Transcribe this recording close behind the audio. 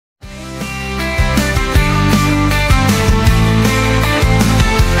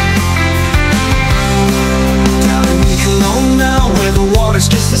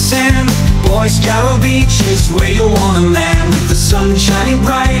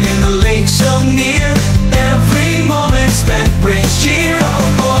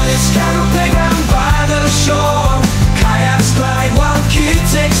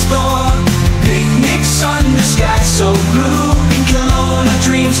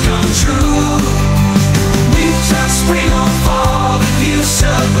come true. Winter, spring or fall, the view's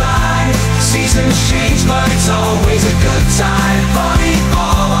sublime. Seasons change but it's always a good time.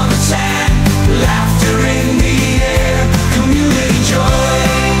 Volleyball on the sand, laughter in the air, community joy,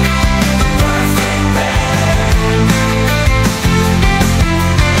 the perfect band.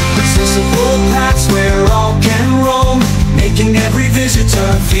 Accessible paths where all can roam, making every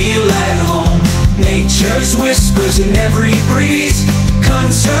visitor feel at home. Nature's whispers in every breeze,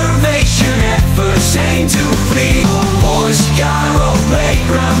 conservation efforts aim to please. Boyce-Gyro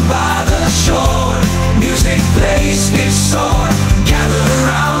playground by the shore, music plays its soar. Gather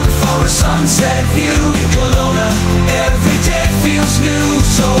around for a sunset view. In Kelowna, every day feels new.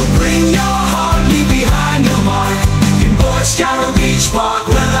 So bring your heart, leave behind your mark. In Boyce-Gyro Beach Park,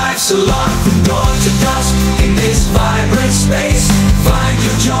 where life's a lark. From dawn to dusk, in this vibrant space, find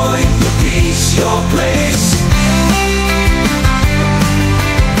your joy, your peace, your place.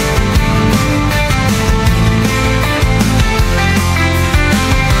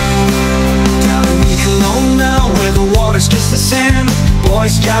 Down in Kelowna, where the water's just the sand,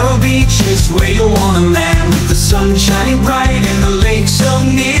 Boyce-Gyro Beach is where you wanna land. With the sun shining bright and the lake so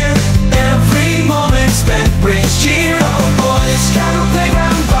near, every moment spent brings cheer. Oh, Boyce-Gyro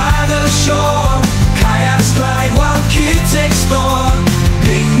playground by the shore, kayaks glide while kids explore.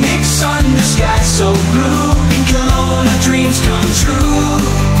 Picnics under skies so blue, in Kelowna dreams come true.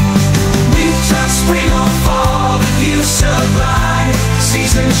 Winter, spring or fall, the view's sublime.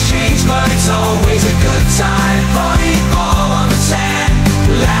 Seasons change but it's always a good time. Volleyball on the sand,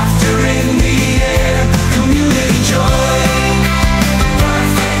 laughter in the air, community joy, the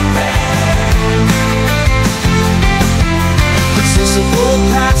perfect band. Accessible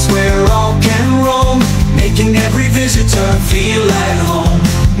paths where all can roam, making every visitor feel at home.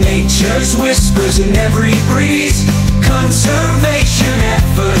 Nature's whispers in every breeze, conservation